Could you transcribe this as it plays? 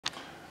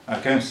I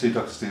came to see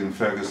Dr. Stephen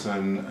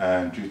Ferguson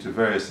due to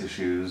various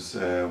issues,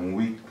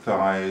 weak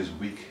thighs,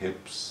 weak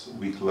hips,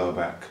 weak lower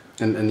back.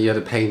 And you had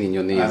a pain in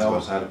your knee and as well? I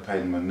also had a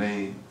pain in my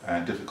knee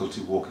and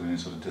difficulty walking any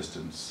sort of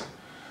distance.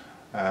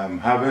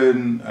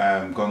 Having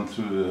gone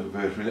through the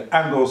various,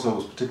 and also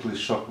was particularly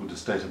shocked with the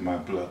state of my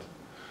blood.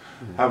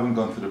 Having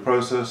gone through the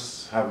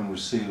process, having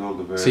received all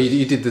the various... So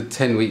you did the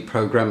 10-week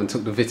program and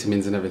took the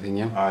vitamins and everything,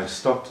 yeah? I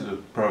stuck to the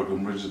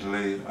program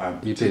rigidly.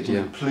 I'm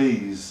particularly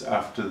pleased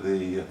after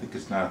the, I think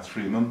it's now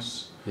 3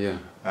 months. Yeah.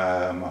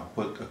 I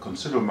put a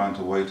considerable amount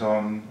of weight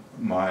on.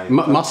 My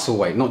muscle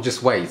weight, not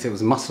just weight, it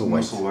was muscle weight.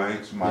 Muscle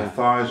weight. My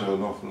thighs are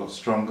an awful lot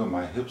stronger,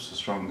 my hips are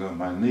stronger,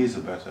 my knees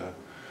are better.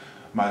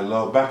 My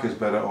lower back is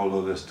better,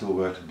 although there's still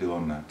work to do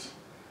on that.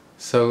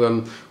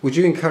 So would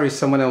you encourage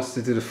someone else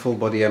to do the full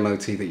body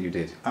MOT that you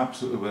did?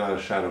 Absolutely, without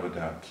a shadow of a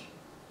doubt.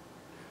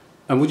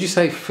 And would you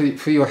say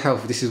for your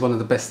health, this is one of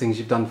the best things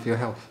you've done for your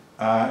health?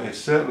 It's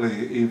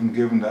certainly, even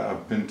given that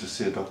I've been to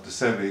see Dr.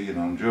 Sebi in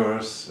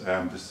Honduras,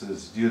 this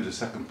is you're the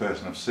second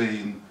person I've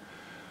seen,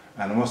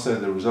 and I must say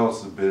the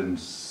results have been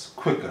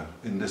quicker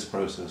in this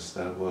process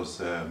than it was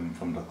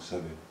from Dr.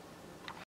 Sebi.